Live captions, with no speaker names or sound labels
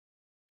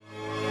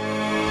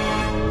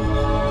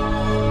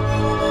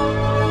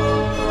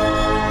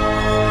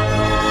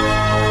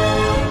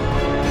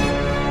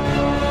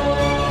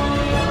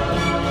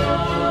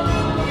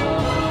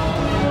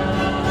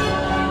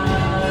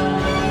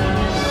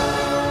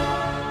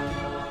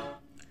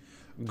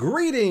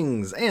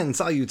Greetings and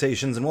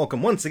salutations and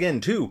welcome once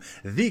again to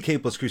the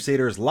Capeless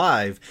Crusaders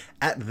live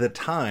at the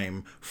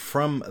time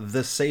from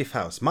the Safe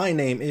House. My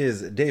name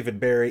is David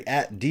Barry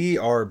at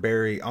Dr.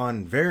 Barry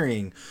on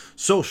varying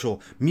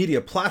social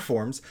media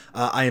platforms.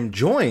 I am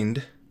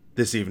joined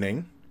this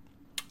evening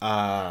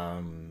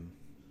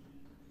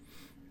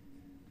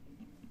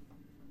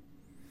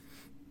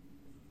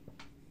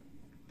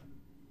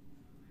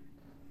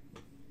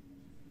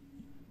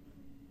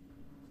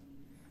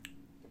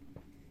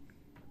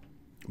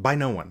by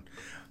no one.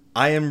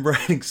 I am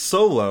writing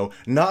solo,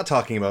 not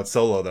talking about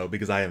Solo though,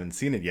 because I haven't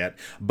seen it yet,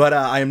 but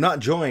I am not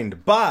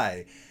joined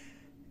by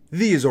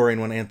the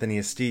Azorian one, Anthony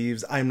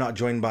Esteves. I am not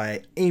joined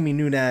by Amy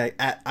Nunag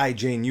at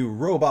IJNU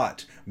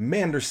Robot,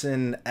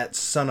 Manderson at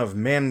Son of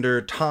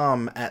Mander,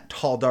 Tom at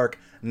Tall Dark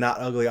Not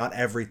Ugly on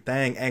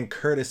Everything, and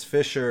Curtis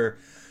Fisher,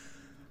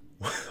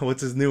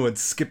 what's his new one,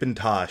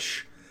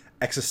 Skipintosh,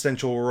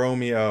 Existential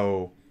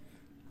Romeo.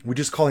 We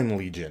just call him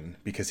Legion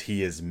because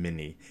he is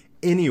mini.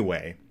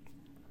 Anyway,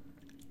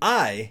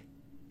 I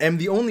am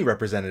the only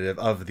representative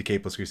of the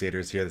Capeless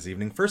Crusaders here this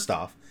evening. First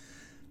off,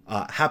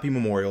 happy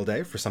Memorial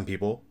Day for some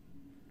people.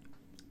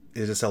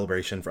 It is a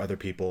celebration for other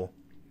people.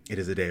 It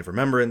is a day of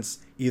remembrance.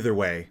 Either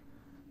way,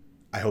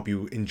 I hope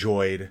you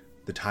enjoyed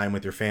the time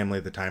with your family,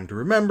 the time to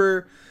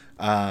remember.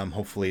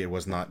 Hopefully it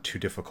was not too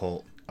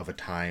difficult of a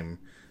time.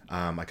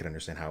 I can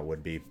understand how it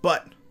would be.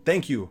 But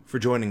thank you for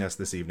joining us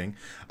this evening.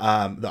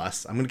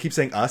 Us. I'm going to keep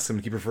saying us. I'm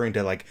going to keep referring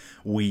to like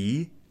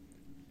we.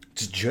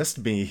 It's just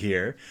me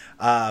here.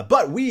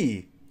 But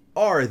we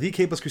are the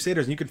Capeless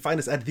Crusaders, and you can find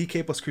us at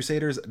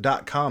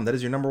thecapelesscrusaders.com. That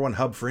is your number one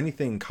hub for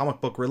anything comic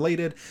book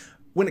related.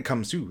 When it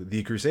comes to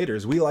the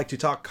Crusaders, we like to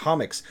talk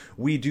comics.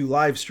 We do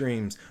live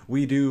streams.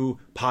 We do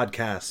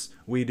podcasts.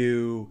 We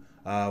do,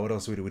 what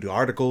else do we do? We do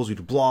articles. We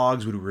do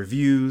blogs. We do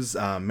reviews.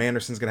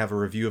 Manderson's going to have a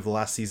review of the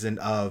last season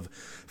of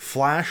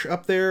Flash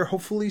up there,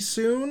 hopefully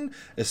soon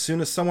as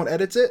someone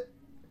edits it.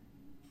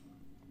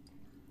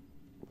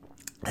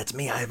 That's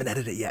me. I haven't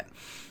edited it yet.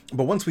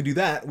 But once we do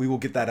that, we will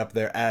get that up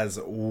there as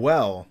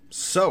well.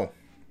 So,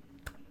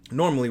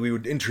 normally we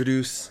would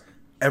introduce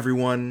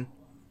everyone.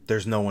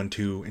 There's no one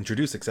to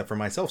introduce except for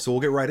myself, so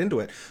we'll get right into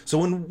it. So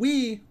when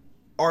we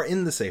are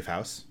in the safe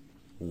house,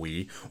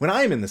 when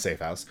I'm in the safe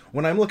house,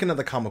 when I'm looking at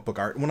the comic book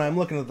art, when I'm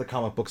looking at the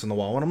comic books on the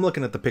wall, when I'm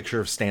looking at the picture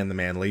of Stan the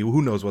Manly,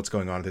 who knows what's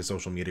going on with his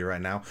social media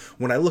right now,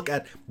 when I look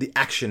at the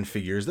action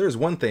figures, there's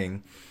one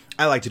thing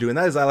I like to do, and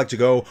that is I like to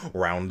go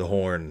round the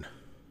horn.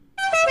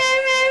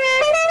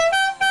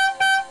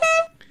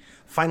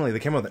 Finally, they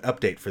came up with an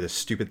update for this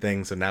stupid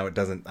thing, so now I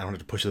don't have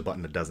to push the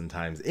button a dozen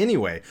times.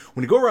 Anyway,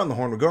 when you go around the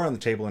horn, we go around the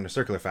table in a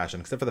circular fashion,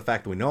 except for the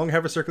fact that we no longer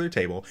have a circular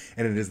table,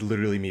 and it is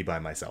literally me by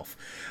myself.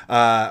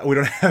 We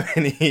don't have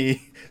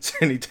any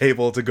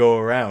table to go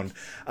around.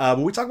 But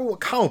we talk about what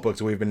comic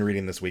books we've been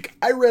reading this week.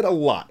 I read a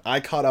lot.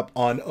 I caught up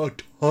on a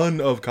ton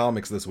of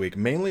comics this week,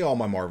 mainly all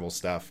my Marvel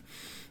stuff.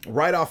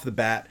 Right off the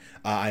bat,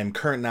 I am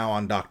current now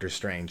on Doctor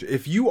Strange.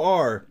 If you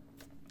are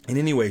in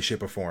any way,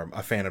 shape, or form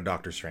a fan of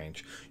Doctor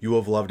Strange, you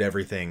will have loved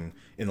everything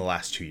in the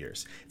last 2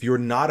 years. If you are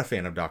not a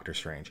fan of Doctor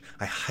Strange,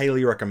 I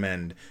highly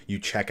recommend you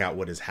check out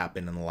what has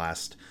happened in the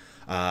last,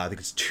 I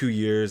think it's 2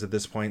 years at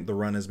this point the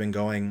run has been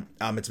going.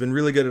 It's been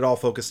really good. It all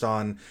focused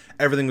on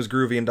everything was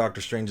groovy in Doctor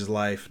Strange's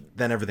life,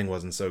 then everything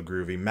wasn't so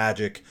groovy.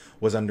 Magic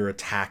was under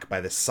attack by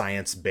this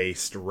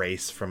science-based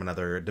race from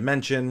another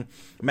dimension.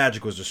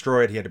 Magic was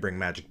destroyed. He had to bring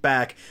magic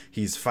back.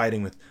 He's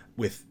fighting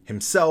with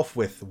himself,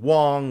 with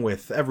Wong,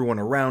 with everyone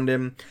around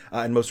him.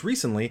 And most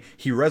recently,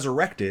 he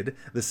resurrected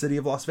the city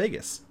of Las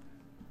Vegas.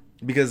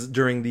 Because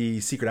during the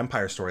Secret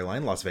Empire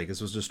storyline, Las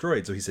Vegas was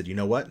destroyed. So he said, you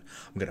know what?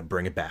 I'm going to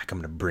bring it back. I'm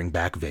going to bring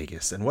back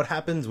Vegas. And what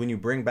happens when you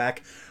bring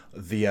back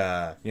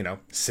the,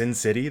 Sin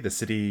City, the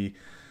city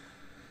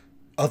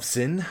of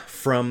sin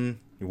from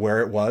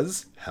where it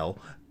was? Hell.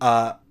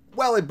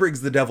 Well, it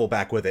brings the devil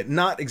back with it.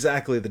 Not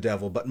exactly the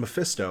devil, but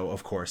Mephisto,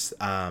 of course,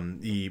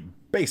 the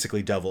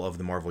basically devil of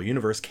the Marvel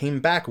Universe,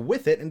 came back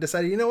with it and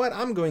decided, you know what,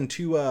 I'm going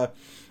to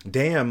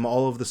damn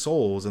all of the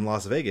souls in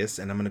Las Vegas,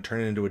 and I'm going to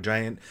turn it into a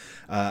giant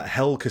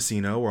hell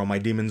casino where all my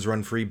demons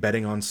run free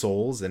betting on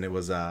souls, and it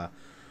was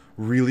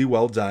really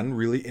well done,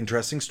 really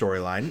interesting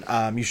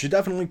storyline. You should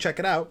definitely check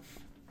it out.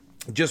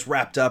 Just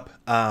wrapped up.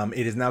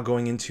 It is now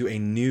going into a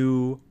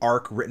new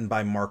arc written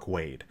by Mark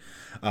Waid.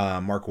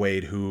 Mark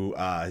Waid, who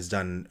has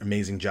done an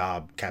amazing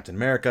job Captain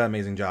America,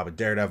 amazing job at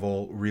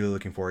Daredevil. Really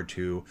looking forward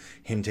to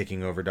him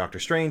taking over Doctor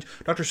Strange.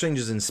 Doctor Strange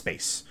is in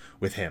space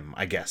with him,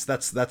 I guess.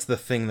 That's the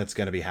thing that's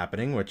going to be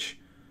happening, which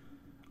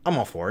I'm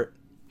all for it.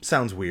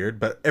 Sounds weird,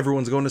 but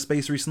everyone's going to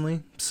space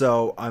recently,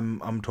 so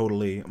I'm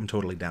totally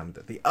down with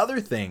it. The other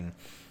thing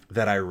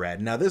that I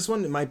read, now this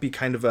one might be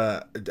kind of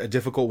a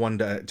difficult one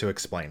to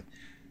explain.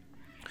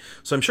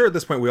 So I'm sure at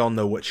this point we all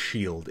know what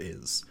S.H.I.E.L.D.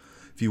 is.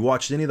 If you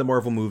watched any of the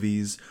Marvel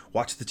movies,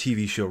 watched the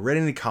TV show, read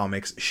any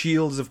comics,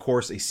 S.H.I.E.L.D. is, of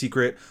course, a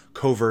secret,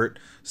 covert,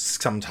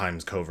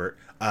 sometimes covert,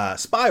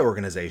 spy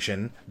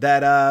organization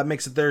that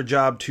makes it their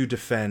job to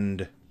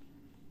defend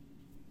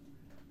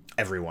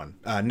Everyone.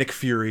 Nick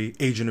Fury,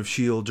 agent of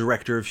S.H.I.E.L.D.,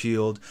 director of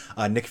S.H.I.E.L.D.,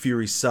 Nick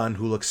Fury's son,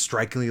 who looks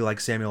strikingly like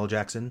Samuel L.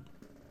 Jackson.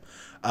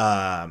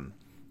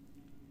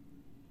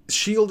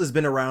 S.H.I.E.L.D. has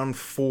been around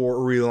for a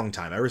really long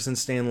time, ever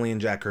since Stan Lee and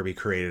Jack Kirby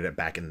created it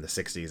back in the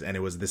 60s. And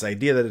it was this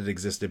idea that it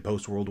existed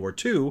post-World War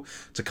II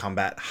to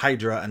combat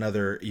Hydra and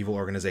other evil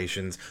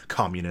organizations,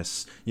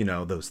 communists,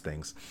 those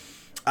things.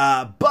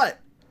 But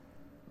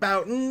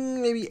about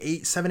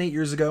maybe 7, 8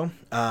 years ago,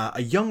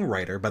 a young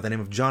writer by the name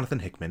of Jonathan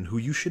Hickman, who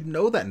you should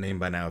know that name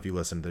by now if you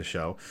listen to the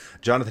show.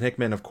 Jonathan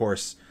Hickman, of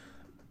course,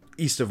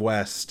 East of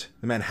West,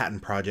 The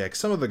Manhattan Project,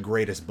 some of the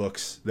greatest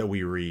books that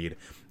we read.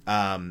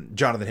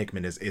 Jonathan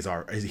Hickman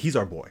he's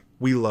our boy.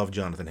 We love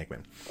Jonathan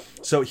Hickman.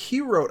 So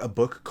he wrote a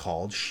book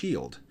called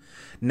S.H.I.E.L.D.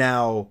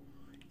 Now,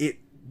 it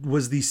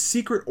was the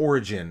secret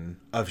origin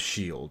of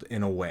S.H.I.E.L.D.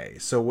 in a way.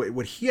 So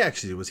what he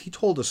actually did was he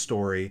told a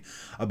story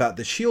about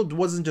the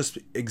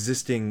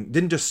S.H.I.E.L.D.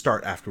 didn't just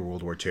start after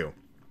World War II.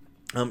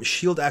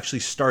 S.H.I.E.L.D. actually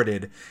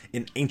started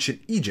in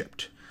ancient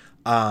Egypt.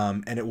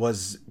 And it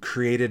was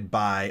created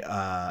by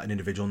an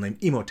individual named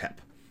Imhotep.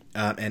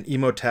 And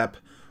Imhotep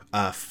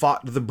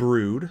fought the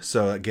Brood.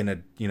 So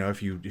again,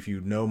 if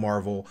you know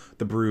Marvel,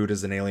 the Brood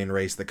is an alien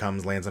race that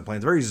lands on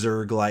planets, very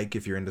Zerg-like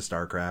if you're into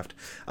StarCraft.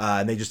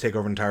 And they just take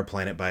over an entire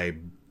planet by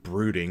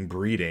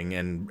breeding,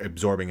 and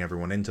absorbing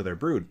everyone into their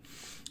brood.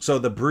 So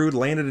the Brood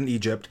landed in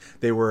Egypt.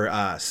 They were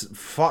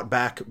fought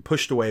back,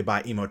 pushed away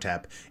by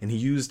Imhotep, and he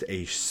used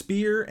a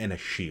spear and a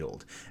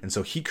shield. And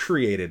so he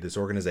created this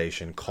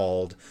organization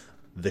called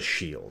the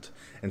S.H.I.E.L.D.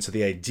 And so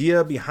the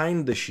idea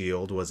behind the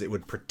S.H.I.E.L.D. was it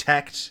would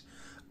protect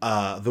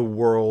the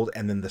world,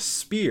 and then the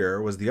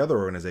spear was the other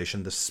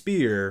organization. The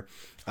spear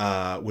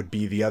would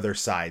be the other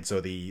side.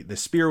 So the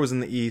spear was in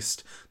the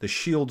east, the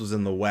S.H.I.E.L.D. was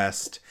in the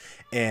west,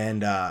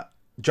 and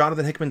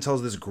Jonathan Hickman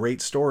tells this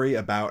great story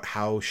about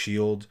how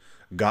S.H.I.E.L.D.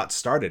 got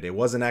started. It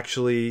wasn't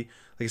actually,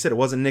 like I said, it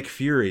wasn't Nick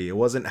Fury, it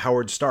wasn't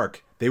Howard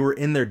Stark. They were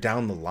in there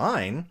down the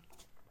line,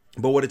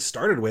 but what it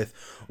started with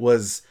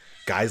was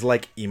guys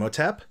like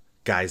Imhotep,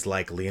 guys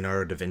like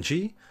Leonardo da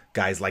Vinci,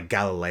 guys like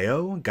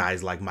Galileo,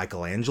 guys like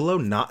Michelangelo,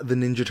 not the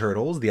Ninja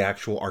Turtles, the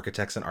actual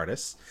architects and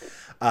artists.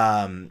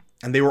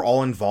 And they were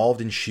all involved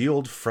in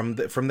S.H.I.E.L.D. from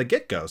the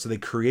get-go. So they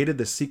created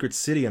this secret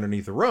city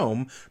underneath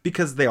Rome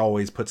because they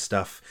always put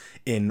stuff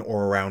in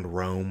or around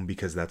Rome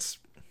because I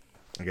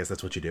guess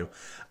that's what you do.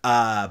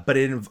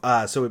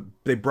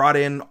 They brought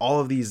in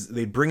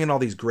they'd bring in all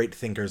these great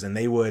thinkers, and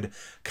they would,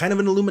 kind of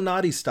an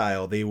Illuminati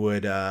style, they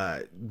would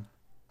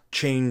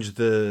change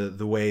the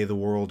way the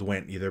world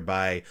went, either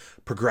by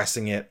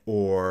progressing it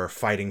or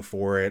fighting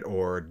for it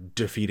or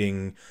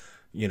defeating,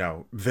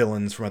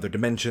 villains from other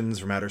dimensions,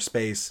 from outer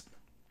space.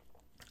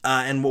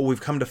 And what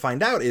we've come to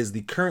find out is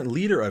the current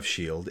leader of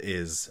S.H.I.E.L.D.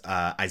 is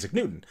Isaac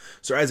Newton.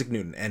 Sir Isaac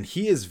Newton. And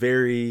he is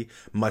very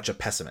much a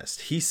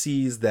pessimist. He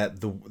sees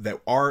that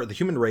the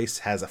human race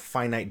has a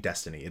finite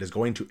destiny. It is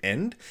going to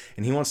end,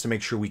 and he wants to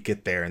make sure we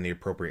get there in the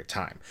appropriate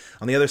time.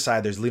 On the other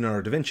side, there's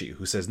Leonardo da Vinci,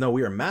 who says, no,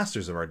 we are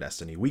masters of our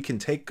destiny. We can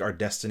take our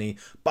destiny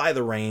by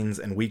the reins,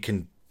 and we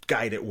can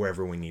guide it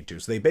wherever we need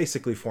to. So they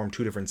basically form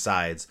two different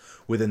sides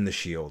within the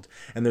S.H.I.E.L.D.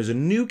 And there's a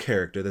new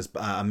character, there's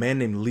a man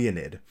named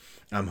Leonid,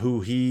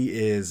 who he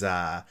is,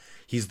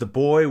 he's the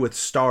boy with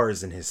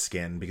stars in his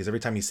skin, because every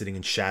time he's sitting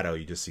in shadow,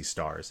 you just see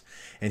stars.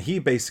 And he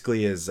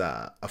basically is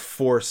a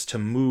force to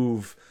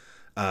move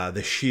the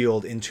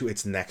S.H.I.E.L.D. into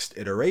its next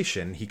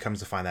iteration. He comes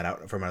to find that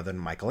out from other than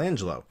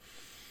Michelangelo.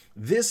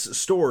 This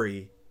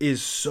story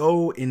is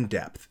so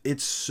in-depth.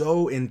 It's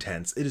so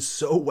intense. It is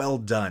so well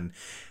done.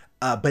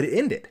 But it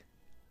ended.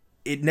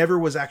 It never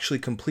was actually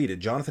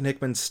completed. Jonathan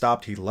Hickman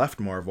stopped. He left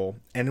Marvel,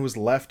 and it was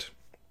left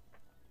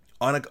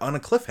on a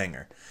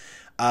cliffhanger.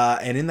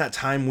 And in that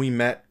time, we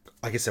met,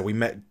 like I said, we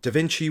met Da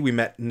Vinci, we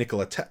met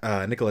Nikola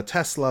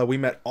Tesla, we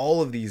met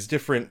all of these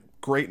different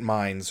great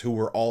minds who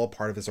were all a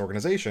part of this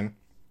organization.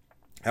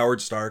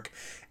 Howard Stark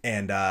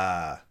and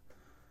I'm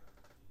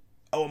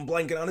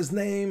blanking on his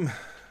name.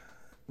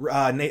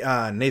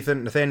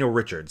 Nathaniel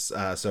Richards.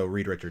 So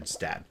Reed Richards'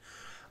 dad.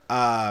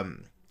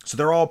 So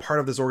they're all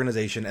part of this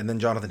organization, and then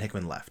Jonathan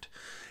Hickman left.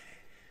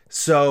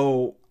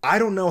 So I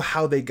don't know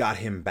how they got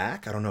him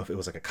back. I don't know if it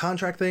was like a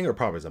contract thing or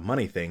probably was a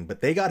money thing,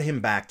 but they got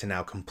him back to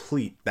now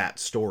complete that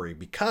story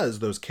because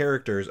those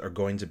characters are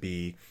going to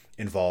be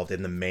involved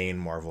in the main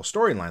Marvel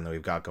storyline that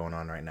we've got going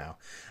on right now.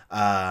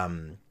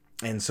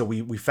 And so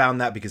we found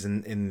that because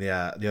in the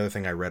other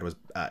thing I read was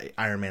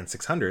Iron Man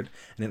 600.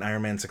 And in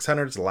Iron Man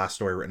 600, it's the last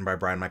story written by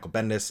Brian Michael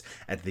Bendis.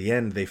 At the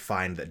end, they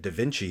find that Da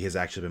Vinci has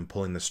actually been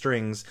pulling the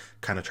strings,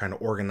 kind of trying to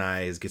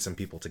organize, get some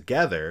people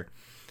together.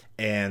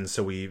 And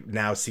so we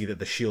now see that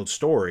the S.H.I.E.L.D.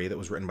 story that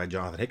was written by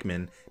Jonathan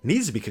Hickman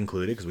needs to be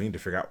concluded because we need to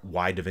figure out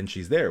why Da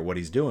Vinci's there, what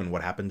he's doing,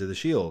 what happened to the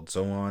S.H.I.E.L.D.,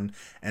 so on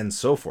and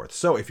so forth.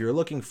 So if you're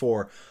looking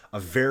for a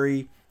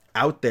very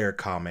out there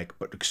comic,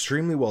 but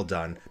extremely well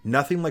done,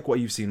 nothing like what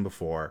you've seen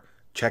before,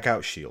 check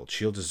out Shield.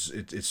 Shield is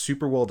it's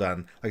super well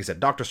done. Like I said,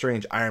 Doctor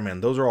Strange, Iron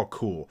Man, those are all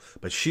cool,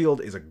 but Shield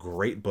is a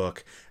great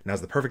book. Now's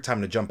the perfect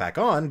time to jump back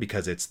on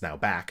because it's now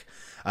back.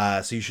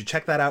 So you should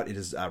check that out. It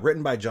is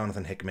written by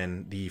Jonathan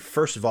Hickman. The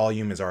first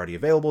volume is already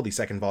available. The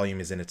second volume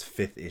is in its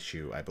 5th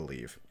issue, I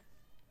believe.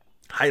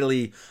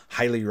 Highly,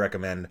 highly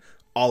recommend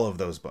all of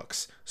those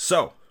books.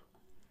 So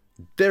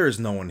there is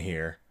no one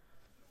here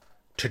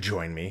to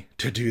join me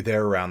to do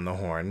their Round the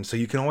Horn. So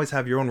you can always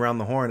have your own Round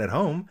the Horn at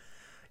home.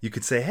 You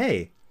could say,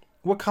 hey,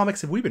 what comics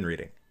have we been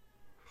reading?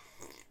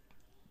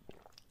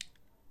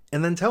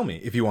 And then tell me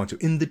if you want to.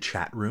 In the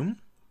chat room,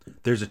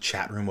 there's a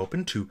chat room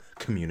open to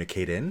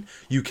communicate in.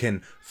 You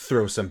can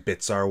throw some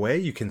bits our way.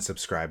 You can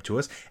subscribe to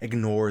us.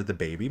 Ignore the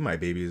baby. My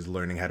baby is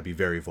learning how to be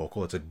very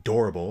vocal. It's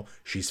adorable.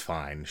 She's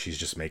fine. She's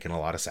just making a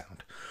lot of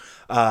sound.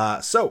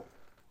 So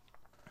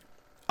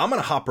I'm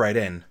going to hop right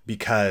in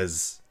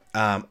because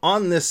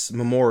on this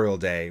Memorial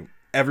Day,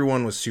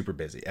 everyone was super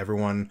busy.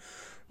 Everyone...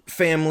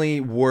 family,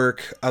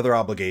 work, other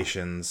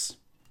obligations,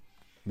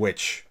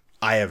 which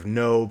I have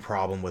no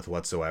problem with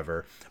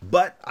whatsoever.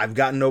 But I've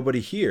got nobody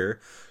here,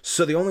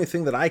 so the only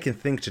thing that I can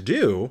think to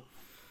do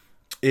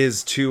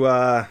is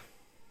to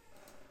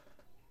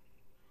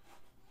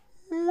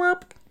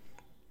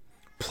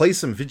play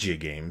some video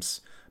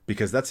games,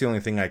 because that's the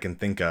only thing I can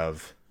think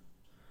of.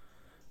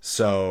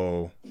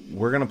 So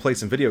we're gonna play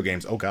some video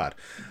games. Oh God,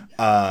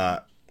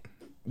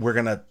 we're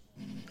gonna.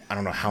 I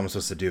don't know how I'm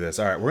supposed to do this.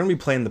 All right, we're going to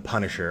be playing The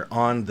Punisher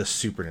on the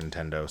Super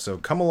Nintendo. So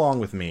come along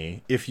with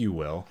me, if you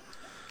will.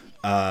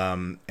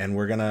 And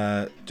we're going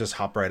to just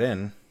hop right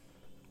in.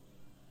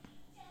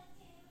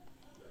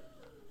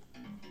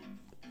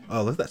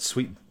 Oh, look at that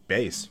sweet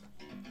bass.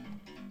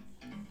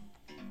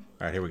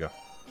 All right, here we go.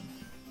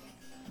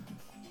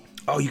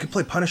 Oh, you can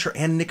play Punisher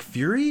and Nick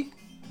Fury?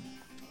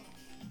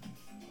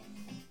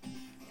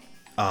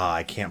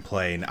 I can't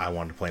play. I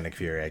wanted to play Nick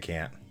Fury. I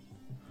can't.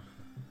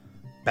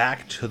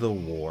 Back to the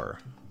War.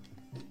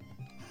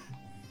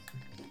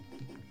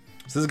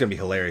 So this is going to be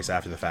hilarious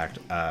after the fact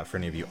for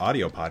any of you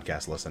audio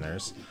podcast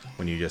listeners,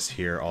 when you just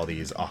hear all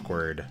these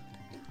awkward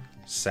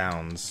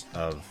sounds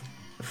of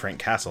Frank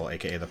Castle,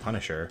 aka the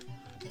Punisher,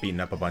 beating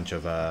up a bunch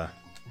of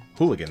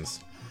hooligans.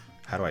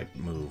 How do I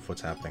move?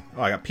 What's happening?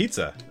 Oh, I got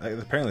pizza.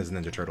 Apparently it's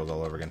Ninja Turtles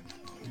all over again.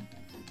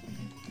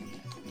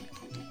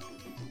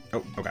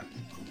 Oh, okay.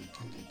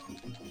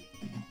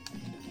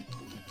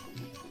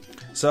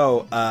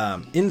 So,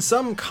 in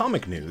some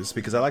comic news,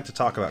 because I like to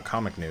talk about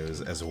comic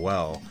news as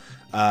well,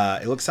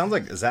 sounds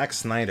like Zack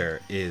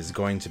Snyder is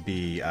going to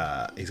be,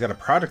 he's got a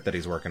project that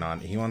he's working on.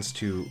 He wants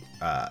to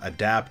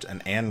adapt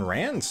an Ayn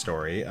Rand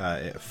story,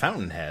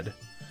 Fountainhead,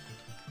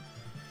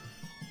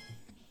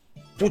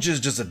 which is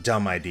just a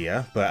dumb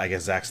idea, but I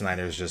guess Zack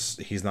Snyder's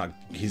just, he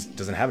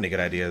doesn't have any good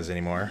ideas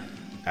anymore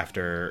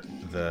after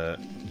the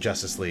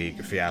Justice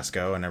League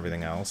fiasco and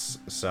everything else,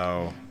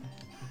 so...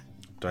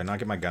 Do I not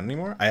get my gun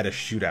anymore? I had a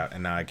shootout,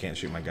 and now I can't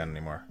shoot my gun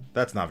anymore.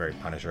 That's not very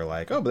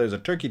Punisher-like. Oh, but there's a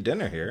turkey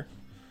dinner here.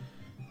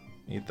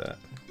 Eat that.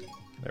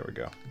 There we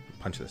go.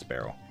 Punch this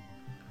barrel.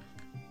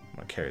 I'm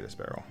gonna carry this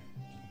barrel.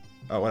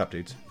 Oh, what up,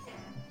 dudes?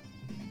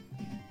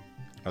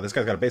 Oh, this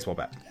guy's got a baseball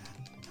bat.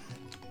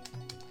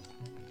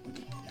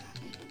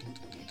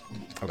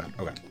 Oh, God.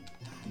 Oh, God.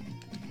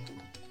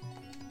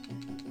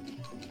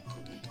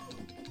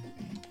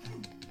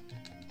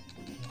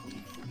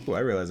 Oh, I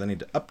realize I need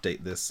to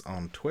update this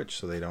on Twitch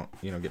so they don't,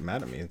 get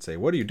mad at me and say,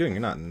 what are you doing? You're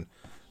not in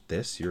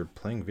this. You're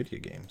playing video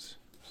games.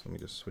 So let me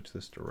just switch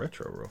this to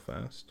retro real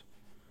fast.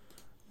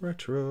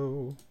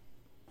 Retro.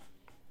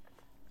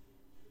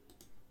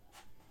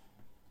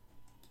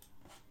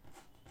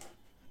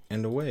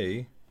 And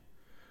away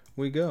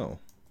we go.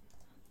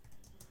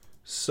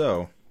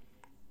 So,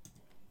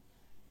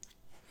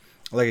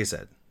 like I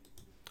said,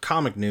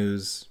 comic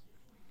news.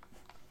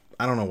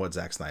 I don't know what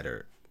Zack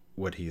Snyder,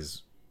 what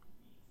he's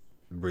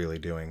really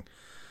doing,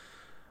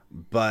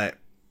 but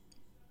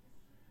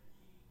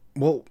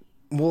we'll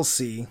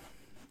see.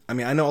 I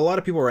mean, I know a lot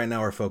of people right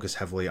now are focused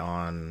heavily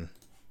on,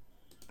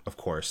 of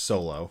course,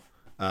 Solo,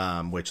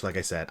 which, like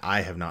I said,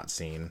 I have not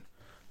seen.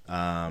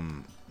 I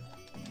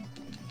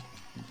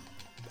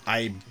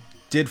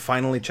did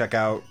finally check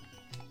out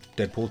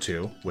Deadpool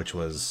 2, which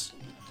was,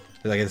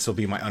 I guess this will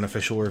be my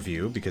unofficial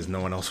review because no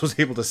one else was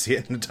able to see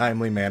it in a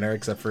timely manner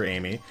except for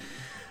Amy.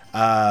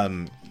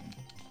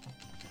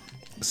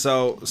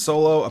 So,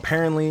 Solo,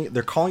 apparently,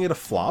 they're calling it a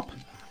flop.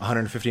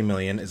 150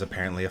 million is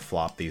apparently a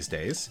flop these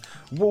days.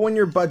 But when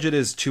your budget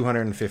is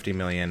 250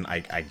 million,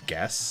 I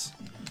guess.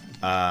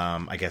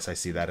 I guess I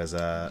see that as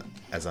a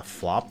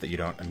flop, that you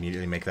don't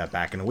immediately make that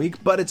back in a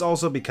week. But it's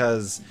also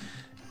because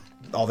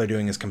all they're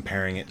doing is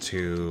comparing it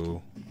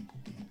to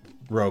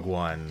Rogue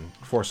One,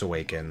 Force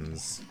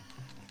Awakens.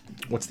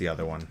 What's the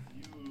other one?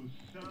 You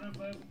son of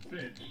a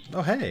bitch.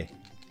 Oh, hey.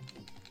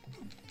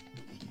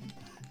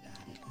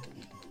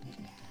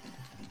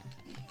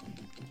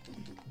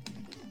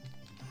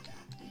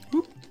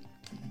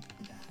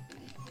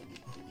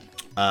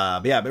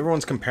 But yeah,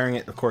 everyone's comparing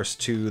it, of course,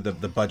 to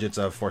the budgets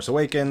of Force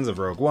Awakens, of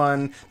Rogue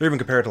One. They're even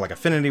compared to like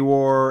Infinity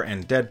War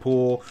and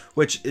Deadpool,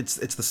 which it's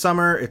the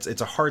summer.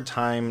 It's a hard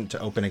time to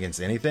open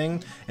against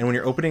anything. And when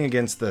you're opening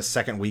against the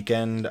second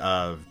weekend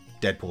of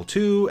Deadpool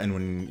 2, and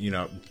when, you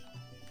know,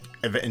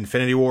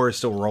 Infinity War is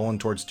still rolling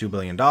towards $2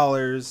 billion,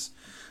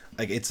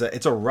 like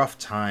it's a rough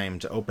time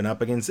to open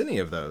up against any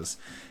of those.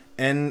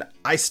 And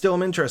I still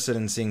am interested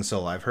in seeing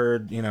Solo. I've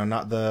heard, you know,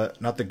 not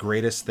the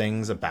greatest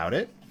things about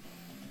it.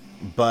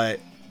 But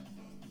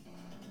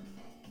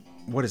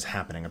what is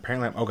happening?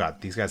 Apparently, oh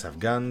god, these guys have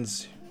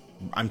guns.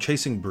 I'm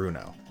chasing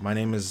Bruno. My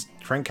name is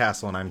Frank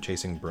Castle, and I'm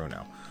chasing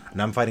Bruno.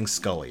 And I'm fighting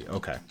Scully.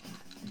 Okay.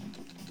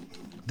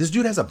 This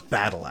dude has a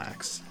battle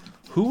axe.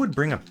 Who would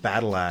bring a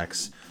battle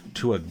axe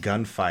to a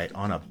gunfight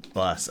on a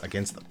bus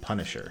against the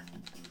Punisher?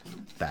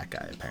 That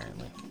guy,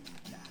 apparently.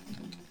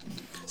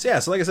 So yeah,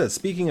 so like I said,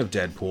 speaking of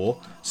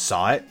Deadpool,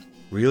 saw it,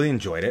 really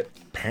enjoyed it.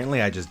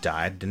 Apparently, I just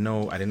died. I didn't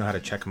know how to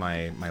check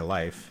my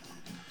life.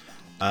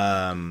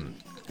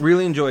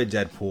 Really enjoyed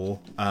Deadpool.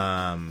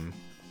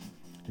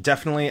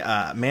 Definitely,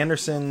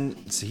 Manderson,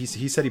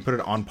 he said he put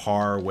it on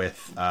par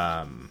with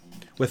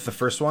the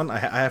first one. I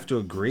have to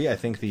agree. I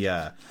think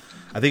I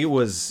think it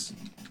was,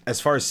 as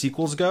far as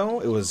sequels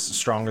go, it was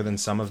stronger than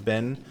some have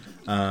been.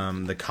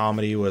 The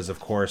comedy was, of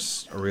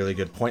course, a really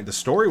good point. The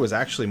story was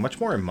actually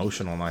much more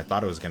emotional than I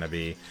thought it was going to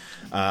be.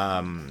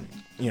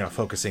 You know,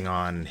 focusing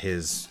on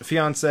his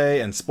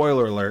fiance, and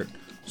spoiler alert,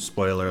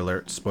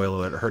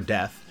 her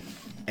death.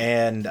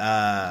 And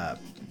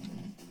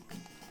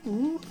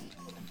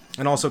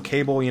also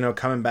Cable, you know,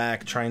 coming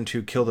back, trying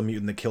to kill the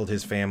mutant that killed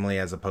his family,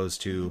 as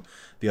opposed to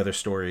the other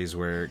stories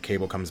where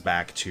Cable comes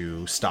back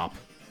to stop,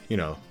 you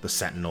know, the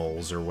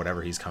Sentinels or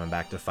whatever he's coming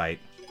back to fight.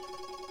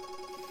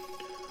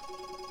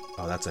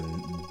 Oh, that's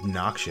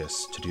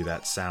obnoxious to do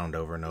that sound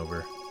over and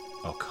over.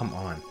 Oh, come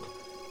on.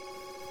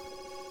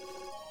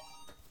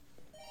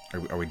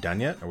 Are we done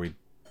yet? Are we...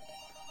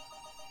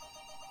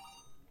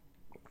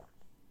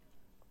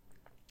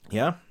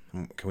 Yeah?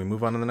 Can we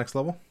move on to the next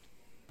level?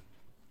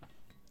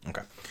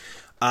 Okay.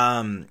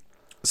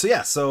 So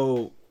yeah,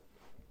 so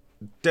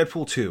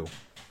Deadpool 2.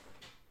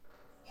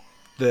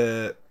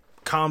 The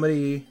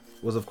comedy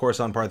was, of course,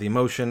 on par. The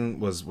emotion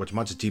was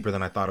much deeper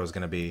than I thought it was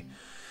going to be.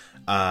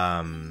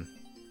 I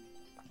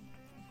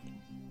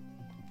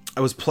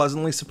was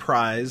pleasantly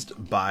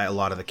surprised by a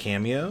lot of the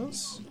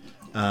cameos.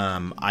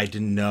 I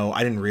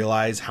didn't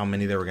realize how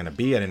many there were going to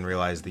be. I didn't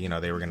realize that, you know,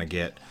 they were going to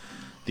get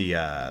the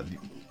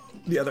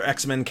other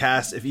X-Men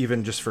cast, if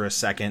even just for a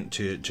second,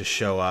 to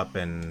show up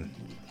and,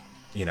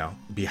 you know,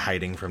 be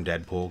hiding from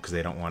Deadpool because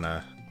they don't want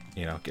to,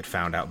 you know, get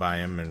found out by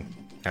him and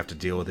have to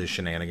deal with his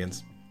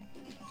shenanigans.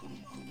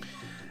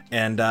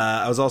 And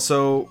I was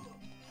also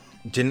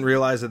didn't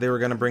realize that they were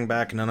going to bring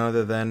back none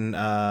other than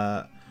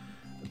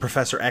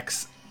Professor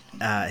X,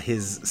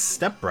 his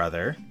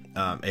stepbrother,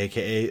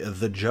 aka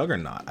the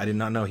Juggernaut. I did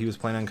not know he was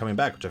planning on coming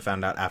back, which I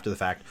found out after the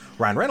fact.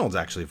 Ryan Reynolds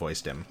actually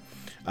voiced him.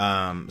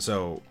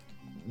 So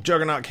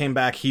Juggernaut came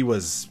back. He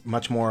was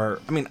much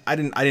more. I mean, I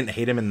didn't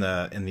hate him in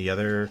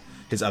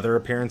his other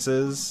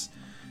appearances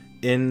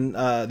in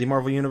the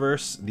Marvel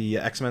Universe, the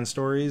X-Men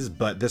stories,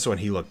 but this one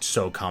he looked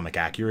so comic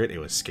accurate, it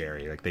was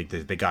scary. Like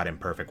they got him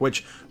perfect,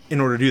 which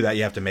in order to do that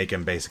you have to make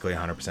him basically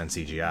 100%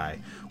 CGI,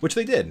 which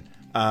they did.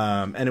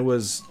 And it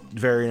was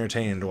very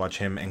entertaining to watch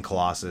him and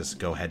Colossus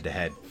go head to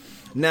head.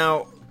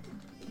 Now,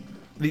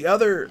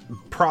 the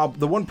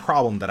one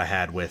problem that I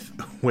had with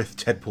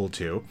Deadpool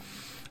 2,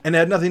 and it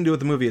had nothing to do with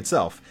the movie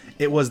itself,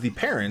 it was the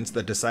parents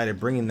that decided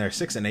bringing their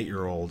 6 and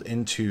 8-year-old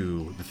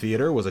into the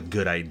theater was a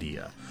good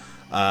idea.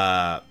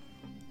 I'm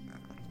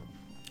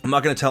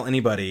not going to tell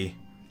anybody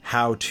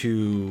how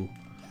to,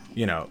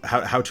 you know,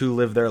 how to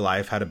live their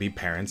life, how to be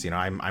parents. You know,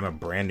 I'm a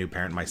brand new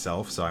parent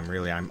myself, so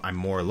I'm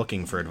more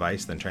looking for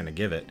advice than trying to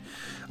give it.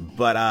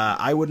 But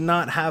I would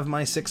not have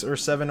my 6 or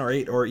 7 or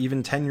 8 or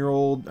even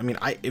 10-year-old. I mean,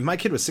 if my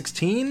kid was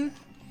 16,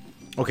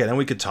 okay, then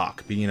we could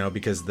talk. You know,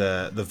 because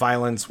the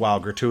violence, while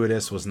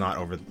gratuitous, was not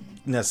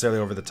necessarily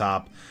over the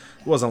top.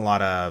 There wasn't a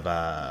lot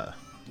of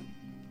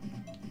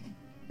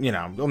you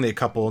know, only a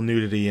couple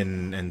nudity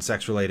and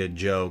sex-related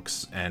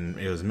jokes, and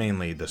it was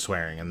mainly the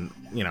swearing. And,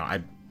 you know,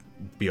 I'd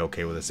be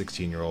okay with a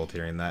 16-year-old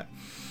hearing that.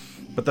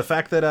 But the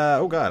fact that,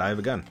 oh god, I have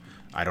a gun.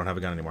 I don't have a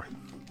gun anymore.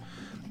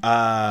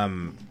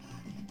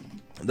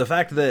 The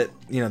fact that,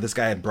 you know, this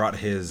guy had brought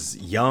his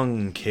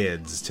young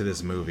kids to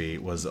this movie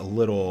was a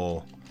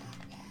little,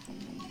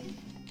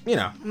 you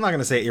know, I'm not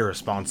going to say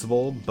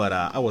irresponsible, but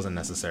I wasn't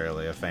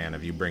necessarily a fan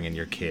of you bringing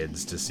your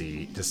kids to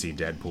see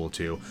Deadpool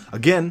 2.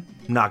 Again,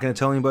 I'm not going to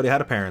tell anybody how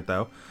to parent,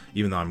 though,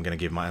 even though I'm going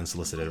to give my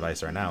unsolicited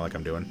advice right now like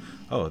I'm doing.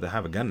 Oh, they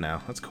have a gun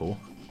now. That's cool.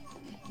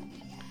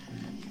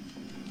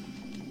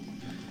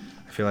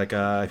 I feel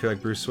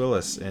like Bruce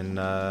Willis in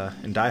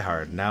Die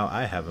Hard. Now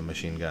I have a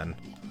machine gun.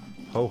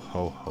 Ho,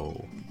 ho,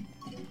 ho.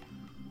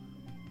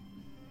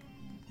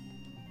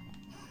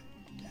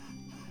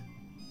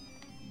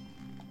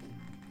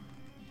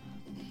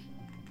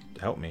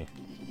 Help me.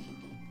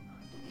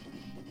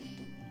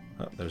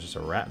 Oh, there's just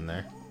a rat in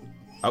there.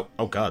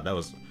 Oh god, that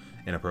was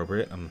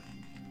inappropriate.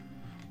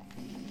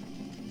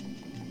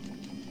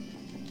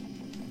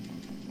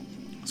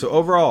 So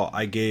overall,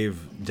 I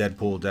gave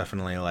Deadpool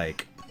definitely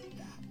like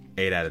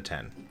 8 out of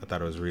 10. I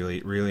thought it was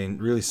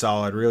really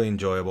solid, really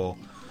enjoyable.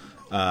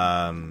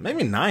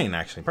 Maybe 9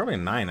 actually, probably a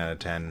 9 out of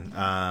 10.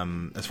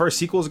 As far as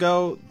sequels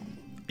go,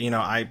 you know,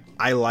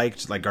 I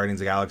liked like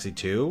Guardians of the Galaxy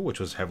 2, which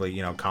was heavily,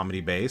 you know,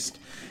 comedy based,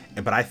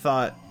 but I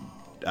thought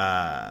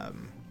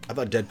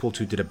Deadpool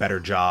 2 did a better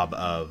job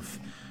of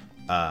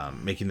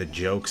making the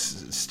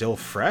jokes still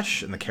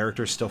fresh and the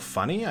characters still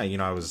funny.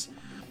 I was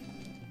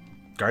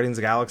Guardians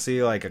of the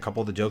Galaxy, like a couple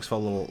of the jokes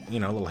felt a little,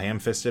 you know, a little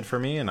ham-fisted for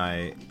me, and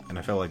I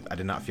felt like I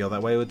did not feel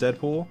that way with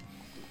Deadpool.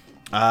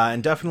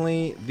 And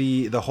definitely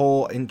the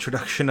whole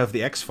introduction of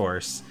the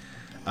X-Force,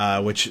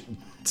 which,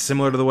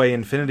 similar to the way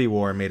Infinity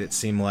War made it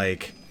seem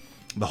like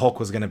the Hulk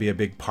was going to be a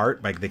big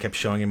part, like they kept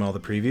showing him all the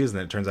previews, and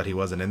then it turns out he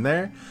wasn't in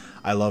there.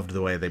 I loved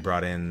the way they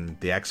brought in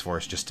the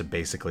X-Force just to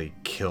basically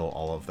kill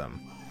all of them.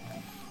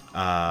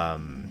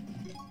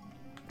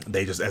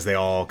 They just, as they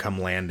all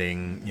come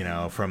landing, you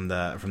know, from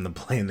the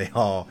plane, they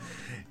all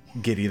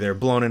get either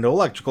blown into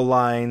electrical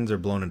lines or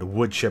blown into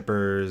wood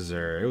chippers,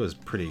 or it was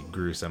pretty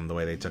gruesome the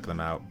way they took them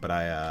out. But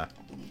I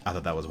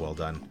thought that was well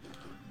done.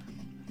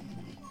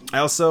 I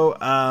also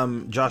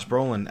Josh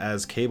Brolin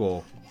as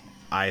Cable.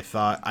 I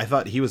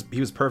thought he was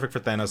perfect for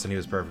Thanos and he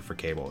was perfect for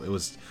Cable. It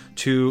was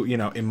two, you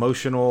know,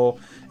 emotional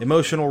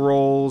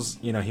roles.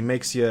 You know, he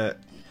makes you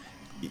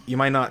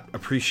might not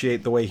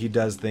appreciate the way he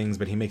does things,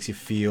 but he makes you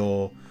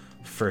feel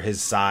for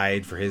his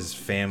side, for his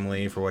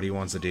family, for what he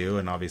wants to do.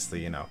 And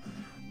obviously, you know,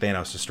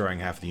 Thanos destroying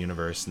half the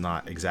universe,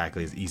 not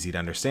exactly as easy to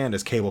understand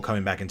as Cable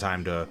coming back in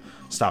time to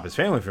stop his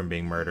family from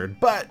being murdered.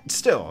 But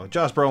still,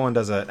 Josh Brolin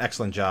does an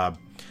excellent job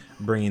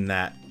bringing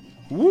that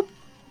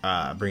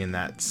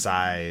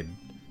side,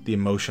 the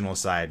emotional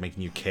side,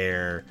 making you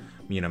care,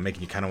 you know,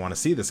 making you kind of want to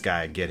see this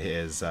guy get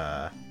his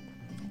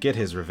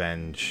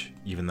revenge,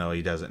 even though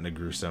he does it in a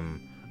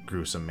gruesome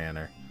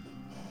manner.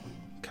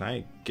 Can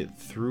I get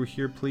through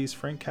here, please,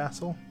 Frank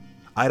Castle?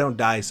 I don't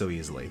die so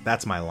easily.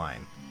 That's my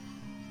line.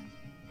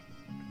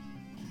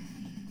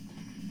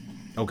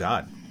 Oh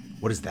God,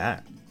 what is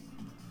that?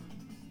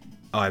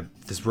 Oh,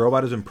 this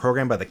robot has been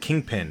programmed by the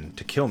Kingpin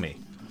to kill me.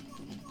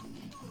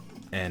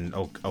 And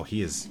oh,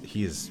 he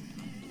is.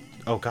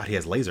 Oh God, he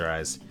has laser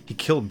eyes. He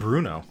killed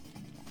Bruno.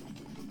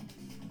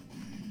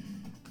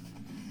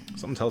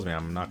 Something tells me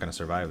I'm not going to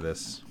survive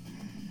this.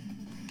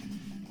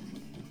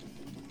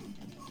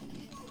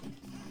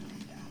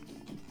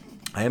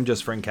 I am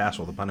just Frank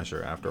Castle, the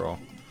Punisher, after all.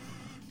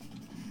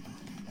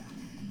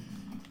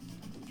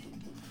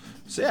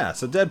 So yeah,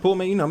 so Deadpool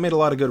made a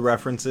lot of good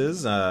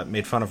references.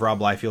 Made fun of Rob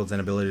Liefeld's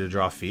inability to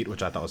draw feet,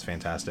 which I thought was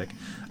fantastic.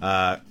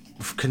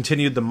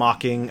 Continued the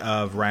mocking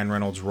of Ryan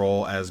Reynolds'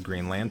 role as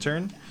Green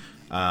Lantern,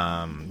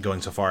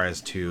 going so far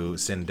as to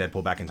send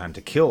Deadpool back in time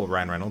to kill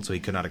Ryan Reynolds, so he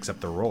could not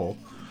accept the role.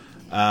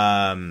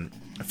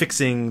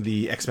 Fixing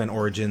the X-Men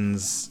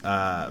Origins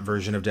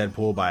version of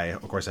Deadpool by,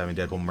 of course, having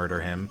Deadpool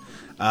murder him.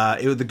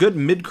 It was the good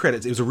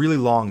mid-credits. It was a really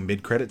long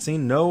mid-credit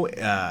scene, no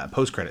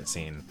post-credit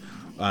scene,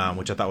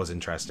 which I thought was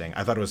interesting.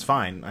 I thought it was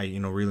fine. I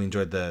really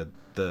enjoyed the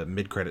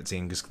mid-credit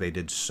scene because they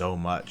did so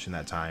much in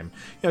that time.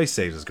 You know, he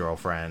saves his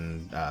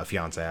girlfriend,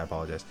 fiance. I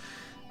apologize.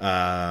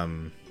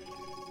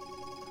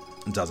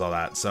 Does all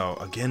that. So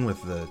again,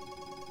 with the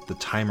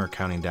timer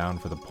counting down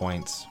for the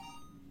points.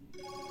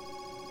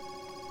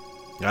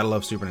 Gotta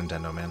love Super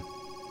Nintendo, man.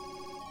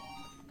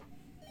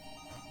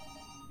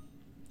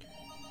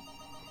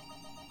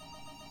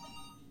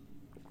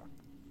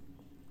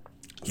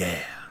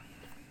 Yeah.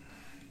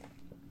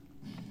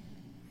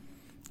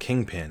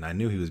 Kingpin. I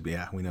knew he was.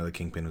 Yeah, we know the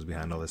Kingpin was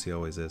behind all this. He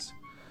always is.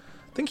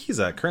 I think he's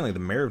currently the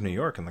mayor of New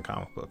York in the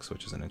comic books,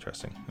 which is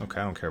interesting.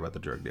 Okay, I don't care about the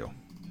drug deal.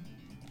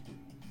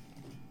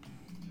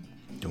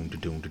 Doom,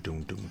 doom,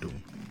 doom, doom,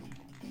 doom.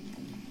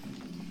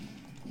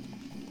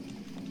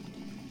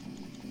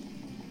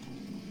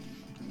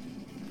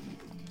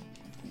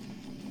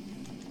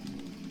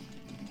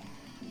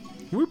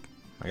 Whoop!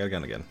 I got a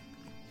gun again.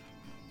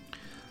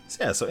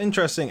 So yeah, so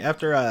interesting.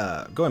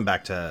 After going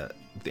back to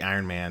the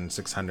Iron Man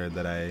 600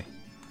 that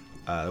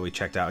we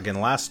checked out again,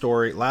 last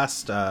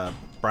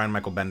Brian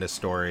Michael Bendis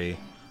story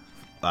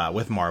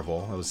with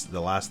Marvel. It was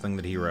the last thing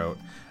that he wrote.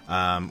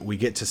 We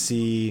get to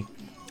see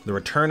the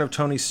return of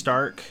Tony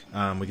Stark.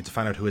 We get to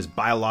find out who his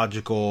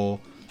biological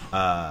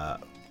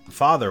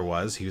father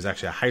was. He was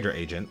actually a Hydra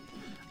agent,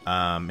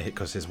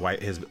 because his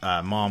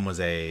mom was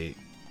a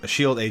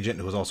SHIELD agent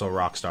who was also a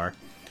rock star.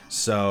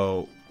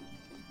 So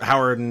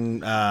Howard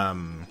and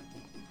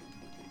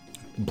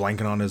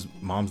blanking on his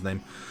mom's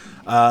name,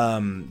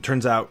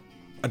 turns out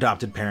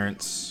adopted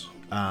parents.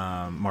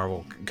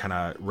 Marvel kind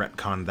of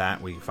retconned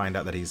that. We find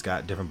out that he's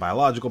got different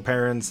biological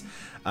parents.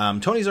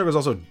 Tony Stark was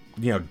also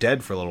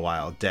dead for a little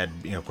while. Dead,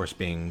 of course,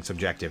 being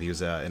subjective. He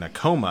was in a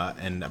coma,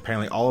 and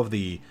apparently all of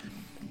the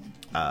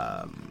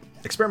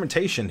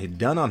experimentation he'd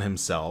done on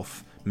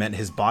himself meant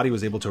his body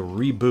was able to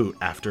reboot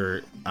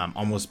after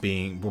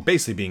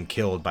basically being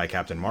killed by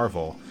Captain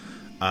Marvel.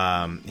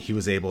 He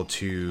was able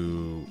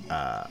to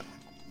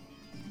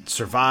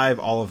survive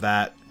all of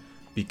that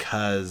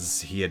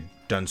because he had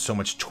done so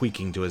much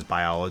tweaking to his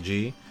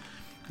biology.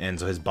 And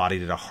so his body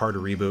did a hard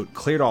reboot,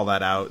 cleared all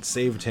that out,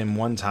 saved him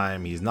one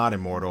time. He's not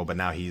immortal, but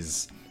now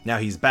he's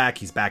back.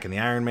 He's back in the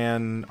Iron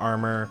Man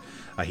armor.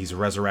 He's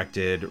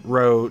resurrected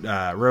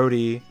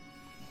Rhodey.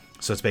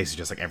 So it's basically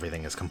just like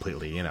everything is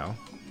completely, you know,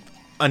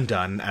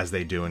 undone as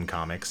they do in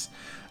comics.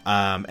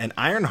 And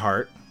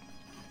Ironheart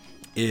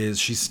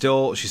she's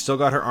still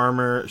got her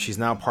armor. She's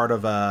now part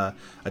of a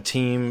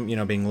team, you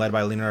know, being led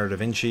by Leonardo da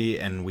Vinci,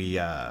 and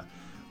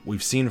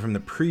we've seen from the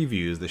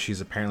previews that she's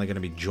apparently going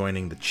to be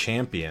joining the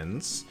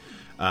Champions,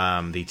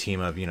 the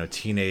team of, you know,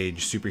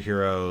 teenage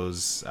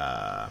superheroes,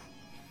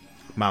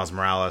 Miles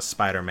Morales,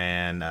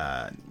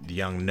 Spider-Man,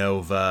 young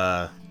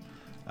Nova,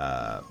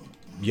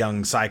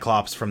 young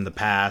Cyclops from the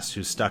past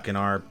who's stuck in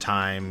our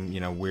time, you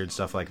know, weird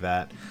stuff like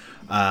that.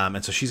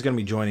 And so she's going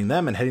to be joining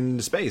them and heading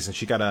into space, and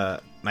she got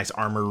a nice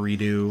armor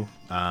redo.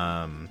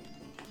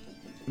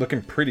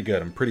 Looking pretty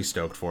good. I'm pretty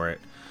stoked for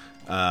it.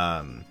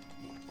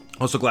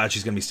 Also glad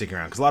she's going to be sticking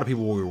around, because a lot of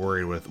people were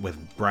worried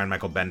with Brian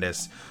Michael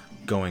Bendis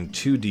going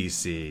to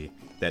DC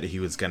that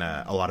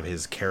a lot of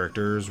his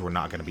characters were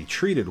not going to be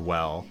treated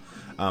well.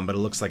 But it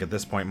looks like at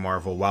this point,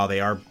 Marvel, while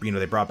they are, you know,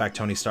 they brought back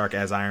Tony Stark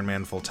as Iron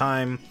Man full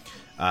time,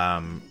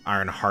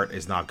 Ironheart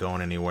is not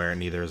going anywhere.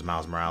 Neither is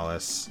Miles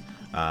Morales.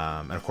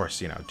 And of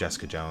course, you know,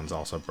 Jessica Jones,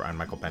 also Brian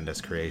Michael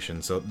Bendis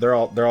creation. So they're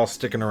all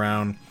sticking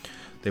around.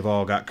 They've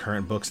all got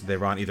current books that they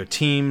run, either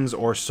teams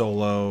or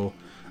solo,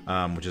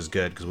 which is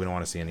good because we don't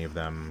want to see any of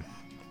them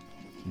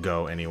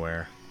go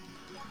anywhere.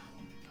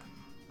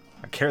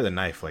 I carry the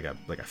knife like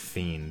a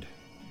fiend.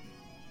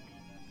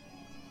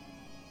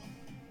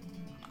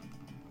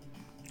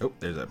 Oh,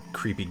 there's a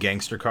creepy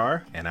gangster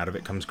car, and out of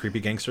it comes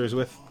creepy gangsters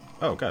with,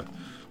 oh god,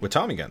 with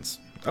Tommy guns.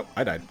 Oh,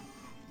 I died.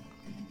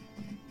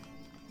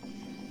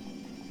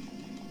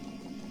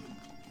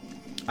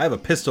 I have a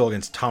pistol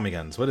against Tommy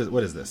guns. What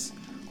is this?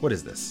 What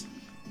is this?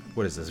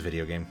 What is this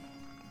video game?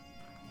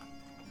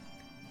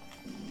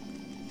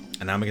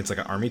 And now I'm against like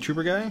an army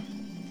trooper guy?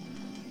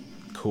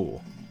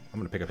 Cool. I'm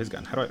gonna pick up his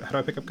gun. How do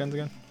I pick up guns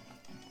again?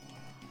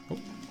 Oh.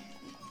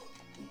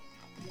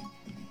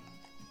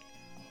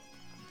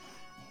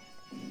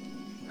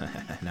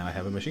 Now I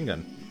have a machine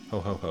gun. Ho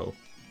ho ho.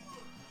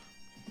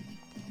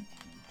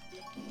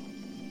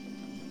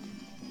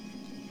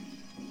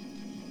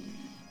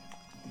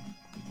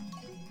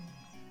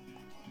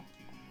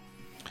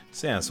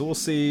 So yeah, so we'll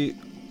see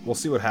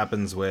what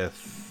happens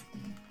with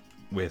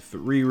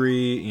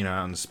Riri, you know,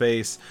 out in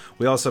space.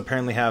 We also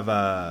apparently have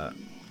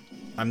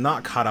I'm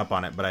not caught up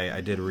on it, but I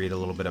did read a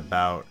little bit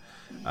about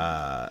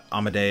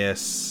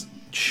Amadeus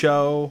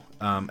Cho,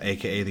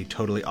 aka the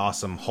totally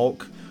awesome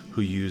Hulk,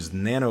 who used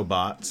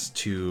nanobots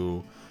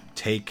to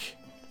take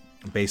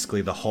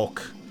basically the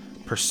Hulk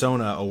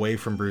persona away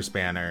from Bruce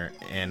Banner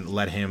and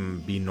let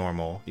him be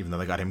normal, even though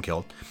they got him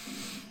killed.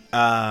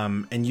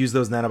 And use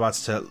those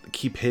nanobots to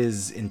keep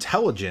his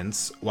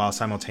intelligence while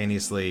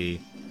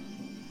simultaneously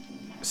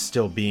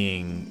still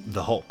being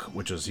the Hulk,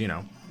 which was, you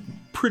know,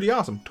 pretty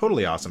awesome,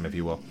 totally awesome, if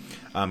you will.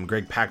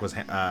 Greg Pak was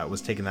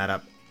taking that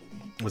up,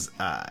 was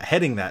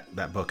heading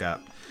that book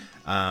up.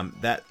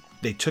 That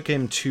they took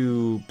him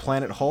to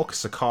Planet Hulk,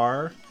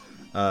 Sakaar.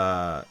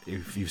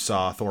 If you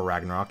saw Thor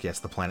Ragnarok, yes,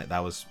 the planet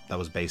that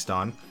was based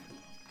on.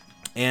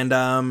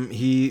 And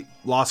he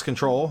lost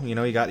control. You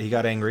know, he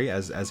got angry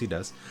as he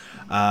does.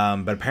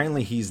 But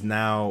apparently he has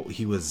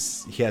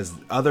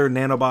other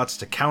nanobots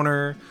to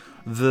counter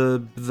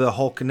the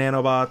Hulk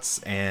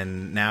nanobots,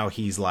 and now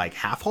he's like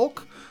half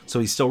Hulk. So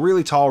he's still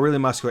really tall, really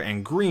muscular,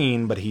 and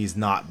green, but he's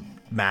not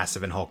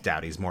massive and hulked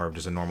out. He's more of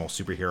just a normal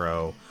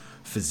superhero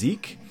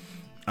physique.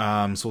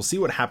 So we'll see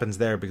what happens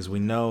there, because we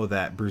know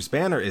that Bruce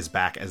Banner is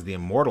back as the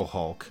Immortal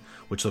Hulk,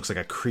 which looks like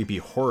a creepy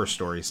horror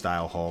story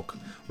style Hulk.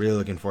 Really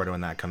looking forward to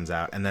when that comes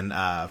out. And then,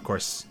 of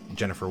course,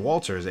 Jennifer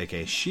Walters,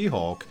 aka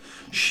She-Hulk,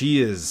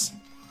 she is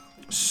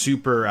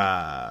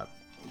super...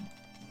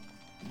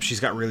 she's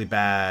got really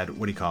bad,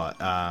 what do you call it?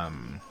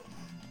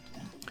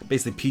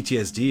 Basically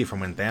PTSD from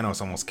when Thanos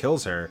almost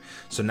kills her.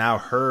 So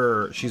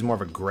now she's more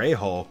of a gray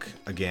Hulk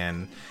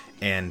again,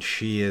 and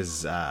she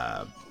is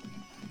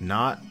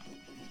not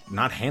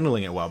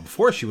handling it well.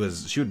 Before she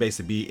would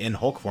basically be in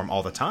Hulk form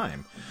all the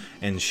time,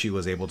 and she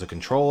was able to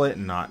control it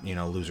and not, you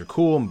know, lose her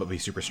cool but be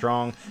super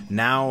strong.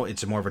 Now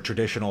it's more of a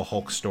traditional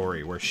Hulk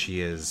story where she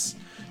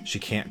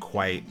can't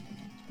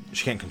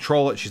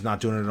control it. She's not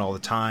doing it all the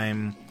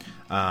time.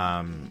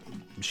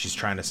 She's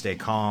trying to stay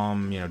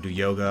calm, you know, do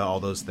yoga,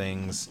 all those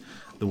things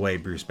the way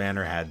Bruce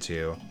Banner had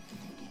to.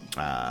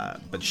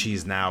 But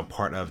she's now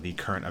part of the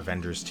current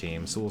Avengers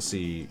team, so we'll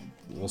see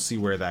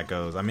where that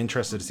goes. I'm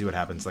interested to see what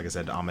happens, like I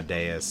said, to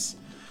Amadeus,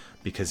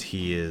 because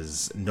he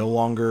is no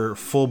longer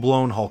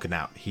full-blown hulking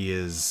out. He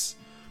is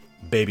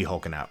baby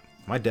hulking out.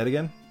 Am I dead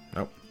again?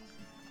 Nope.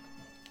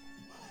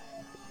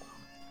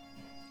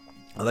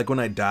 I like when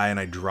I die and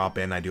I drop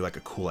in, I do like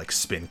a cool like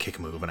spin kick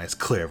move and I just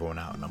clear everyone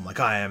out, and I'm like,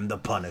 I am the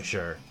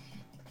Punisher.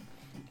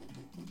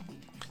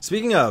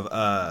 Speaking of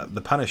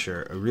the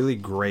Punisher, a really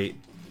great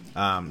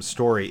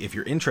story. If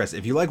you're interested,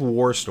 if you like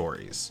war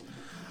stories,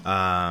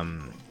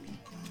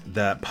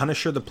 the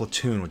Punisher, the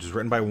Platoon, which is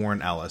written by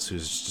Warren Ellis,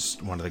 who's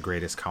just one of the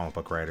greatest comic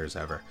book writers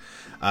ever.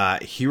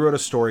 He wrote a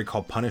story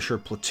called Punisher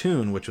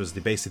Platoon, which was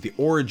basically the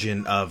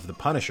origin of the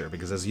Punisher,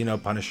 because as you know,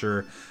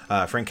 Punisher,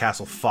 Frank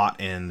Castle fought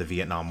in the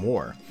Vietnam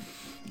War.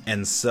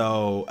 And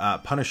so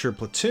Punisher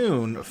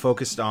Platoon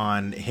focused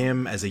on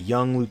him as a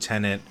young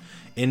lieutenant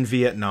in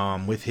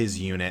Vietnam with his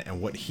unit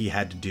and what he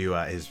had to do.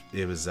 It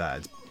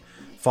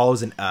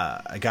follows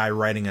a guy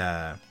writing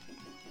an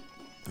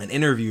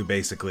interview,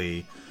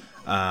 basically,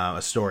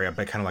 a story,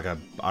 kind of like a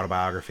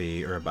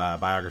autobiography or a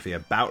biography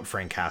about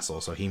Frank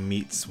Castle. So he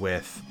meets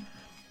with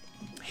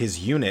his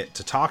unit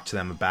to talk to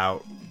them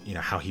about,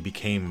 how he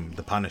became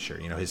the Punisher,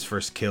 his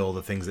first kill,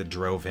 the things that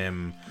drove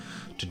him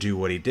to do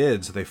what he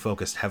did. So they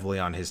focused heavily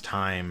on his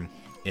time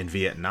in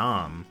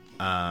Vietnam,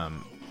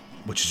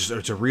 which is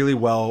it's a really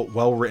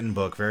well written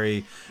book,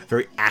 very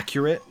very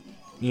accurate.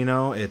 It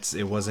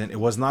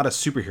was not a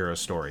superhero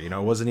story. It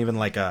wasn't even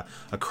like a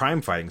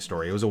crime fighting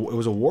story. It was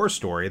a war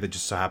story that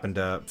just so happened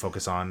to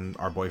focus on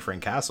our boy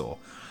Frank Castle.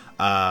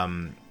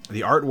 The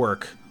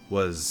artwork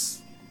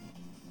was,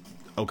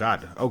 oh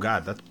god,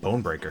 that's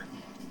Bonebreaker.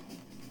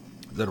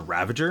 Is that a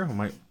Ravager?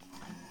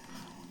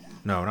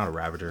 No, not a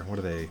Ravager. What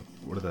are the?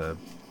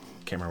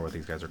 Can't remember what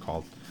these guys are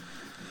called.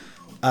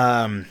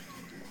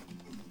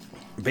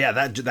 But yeah,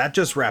 that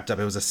just wrapped up.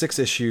 It was a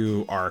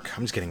 6-issue arc.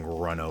 I'm just getting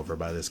run over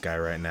by this guy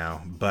right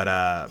now. But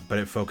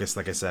it focused,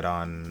 like I said,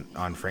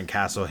 on Frank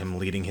Castle, him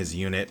leading his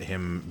unit,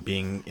 him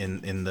being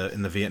in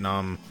the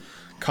Vietnam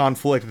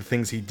conflict, the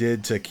things he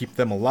did to keep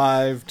them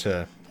alive,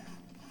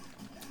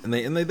 and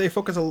they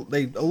focus a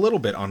little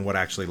bit on what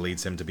actually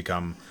leads him to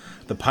become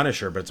the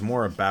Punisher, but it's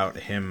more about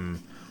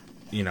him,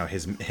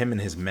 him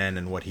and his men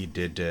and what he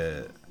did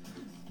to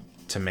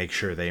make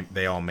sure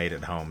they all made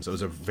it home. So it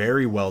was a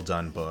very well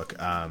done book.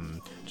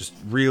 Just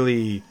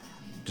really,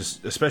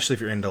 especially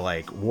if you're into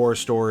like war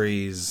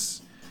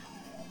stories,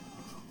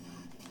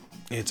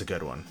 it's a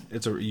good one.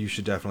 You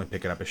should definitely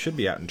pick it up. It should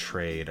be out in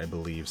trade, I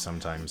believe,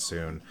 sometime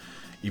soon.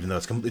 Even though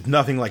it's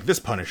nothing like this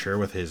Punisher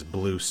with his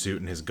blue suit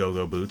and his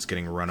go-go boots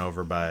getting run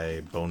over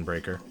by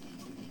Bonebreaker.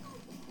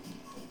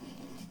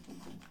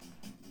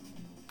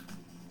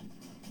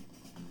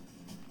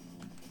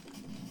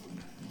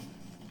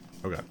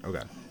 Oh god, oh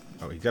god.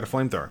 Oh, he's got a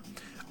flamethrower.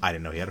 I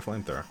didn't know he had a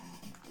flamethrower.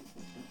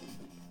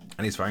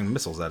 And he's firing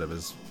missiles out of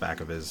his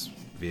back of his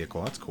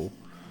vehicle. That's cool.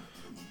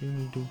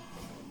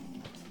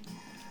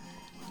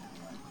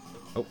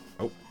 Oh,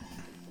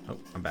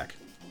 I'm back.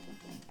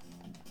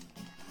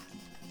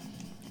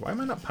 Why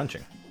am I not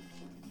punching?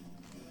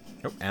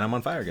 Oh, and I'm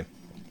on fire again.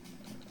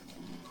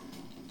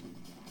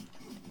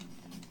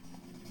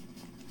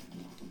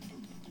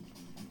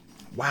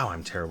 Wow,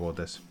 I'm terrible at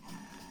this.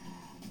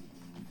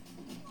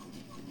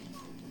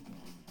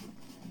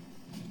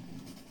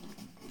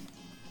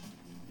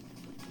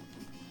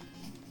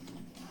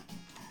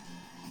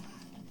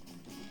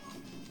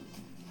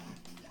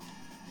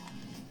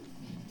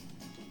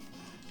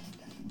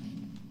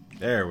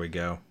 There we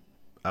go.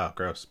 Oh,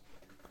 gross.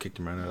 Kicked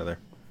him right out of there.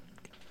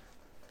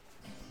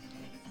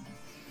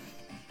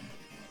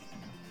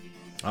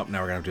 Oh,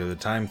 now we're gonna have to do the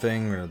time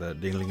thing, or the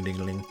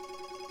ding-a-ling-ding-a-ling.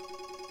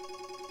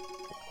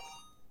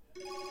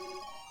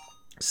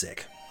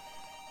 Sick.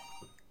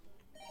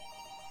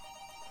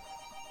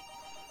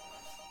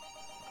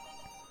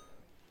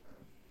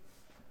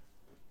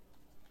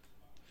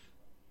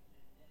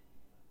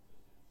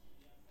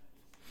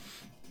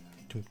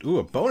 Ooh,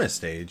 a bonus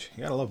stage.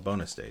 You gotta love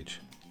bonus stage.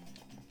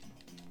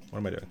 What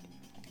am I doing?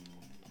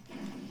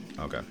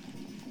 Oh god.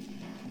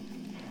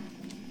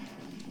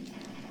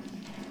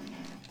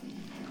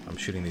 I'm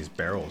shooting these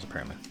barrels,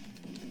 apparently.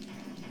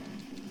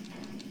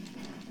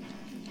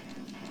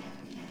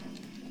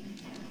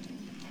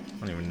 I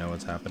don't even know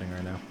what's happening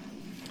right now.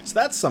 So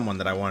that's someone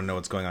that I want to know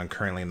what's going on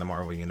currently in the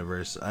Marvel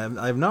Universe.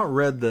 I've not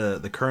read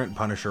the current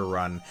Punisher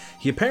run.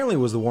 He apparently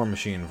was the War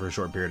Machine for a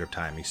short period of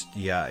time.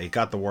 He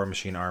got the War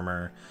Machine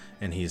armor,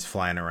 and he's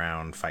flying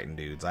around fighting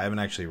dudes. I haven't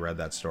actually read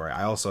that story.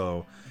 I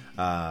also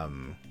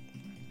don't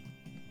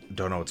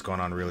know what's going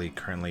on really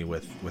currently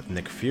with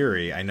Nick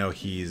Fury. I know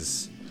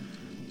he's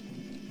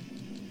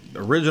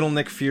original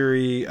Nick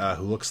Fury,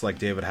 who looks like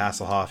David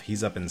Hasselhoff.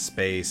 He's up in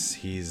space.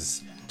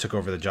 He's took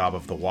over the job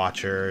of the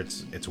Watcher.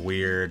 It's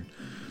weird.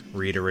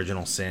 Read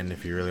Original Sin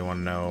if you really want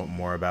to know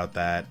more about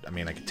that. I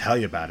mean, I could tell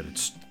you about it.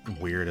 It's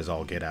weird as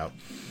all get out.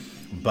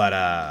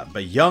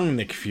 But young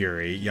Nick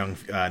Fury,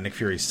 Nick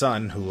Fury's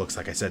son, who looks,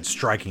 like I said,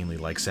 strikingly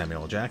like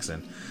Samuel L.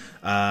 Jackson,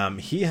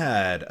 he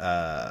had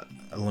a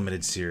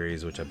limited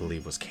series, which I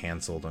believe was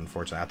canceled,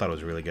 unfortunately. I thought it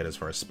was really good as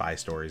far as spy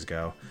stories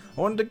go.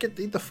 I wanted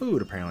to eat the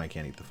food. Apparently I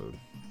can't eat the food.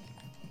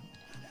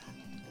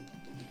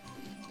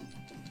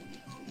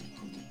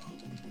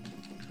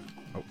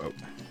 Oh.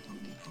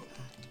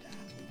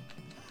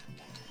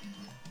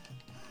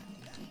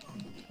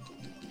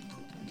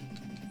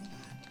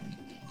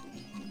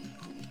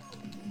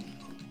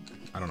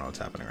 I don't know what's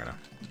happening right now.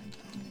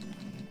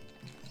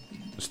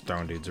 Just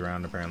throwing dudes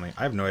around, apparently.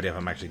 I have no idea if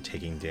I'm actually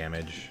taking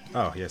damage.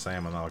 Oh, yes, I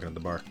am. I'm not looking at the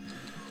bar.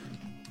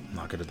 I'm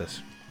not good at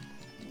this.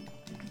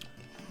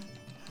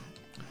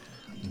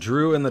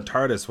 Drew in the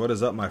TARDIS. What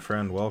is up, my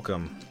friend?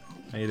 Welcome.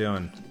 How you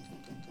doing?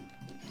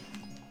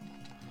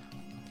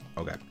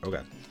 Oh, God. Oh,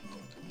 God.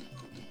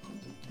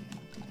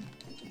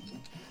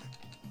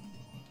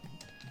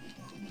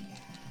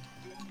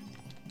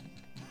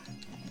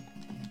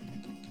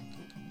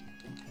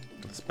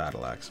 This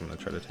battle axe. I'm going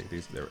to try to take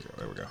these. There we go.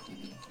 There we go.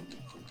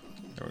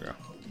 There we go.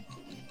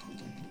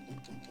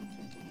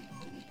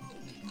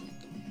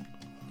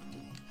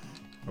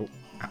 Oh,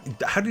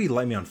 how did he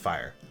light me on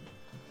fire?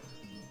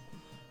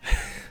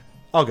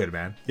 All good,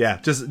 man. Yeah,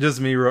 just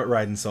me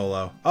riding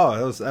solo.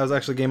 Oh, that was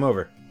actually game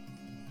over.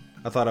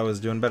 I thought I was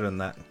doing better than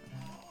that.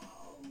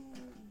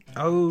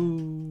 Oh,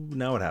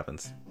 now what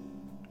happens?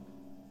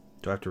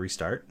 Do I have to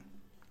restart?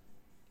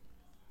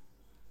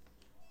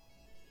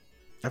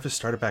 I have to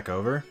start it back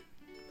over?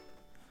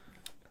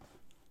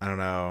 I don't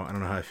know. I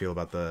don't know how I feel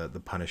about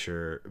the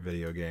Punisher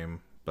video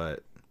game,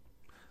 but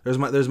there's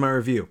my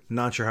review.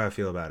 Not sure how I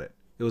feel about it.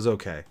 It was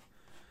okay.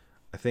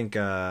 I think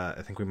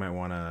we might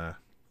want to.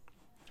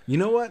 You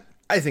know what?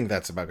 I think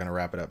that's about going to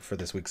wrap it up for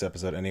this week's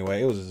episode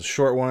anyway. It was a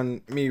short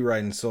one. Me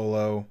riding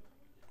solo.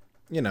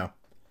 You know.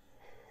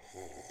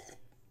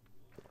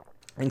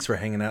 Thanks for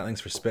hanging out.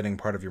 Thanks for spending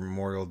part of your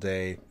Memorial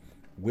Day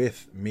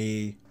with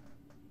me.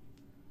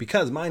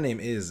 Because my name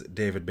is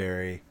David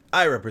Barry.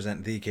 I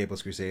represent the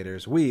Capeless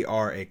Crusaders. We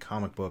are a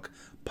comic book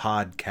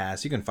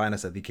podcast. You can find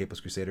us at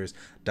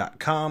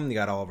thecapelesscrusaders.com. You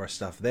got all of our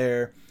stuff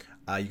there.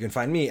 You can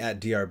find me at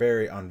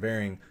drbarry on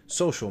varying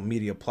social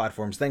media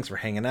platforms. Thanks for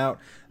hanging out.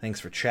 Thanks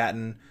for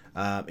chatting.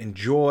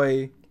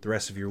 Enjoy the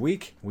rest of your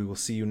week. We will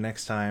see you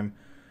next time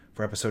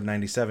for episode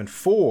 97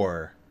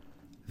 for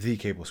the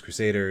Capeless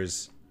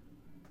Crusaders.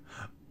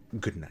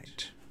 Good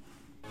night.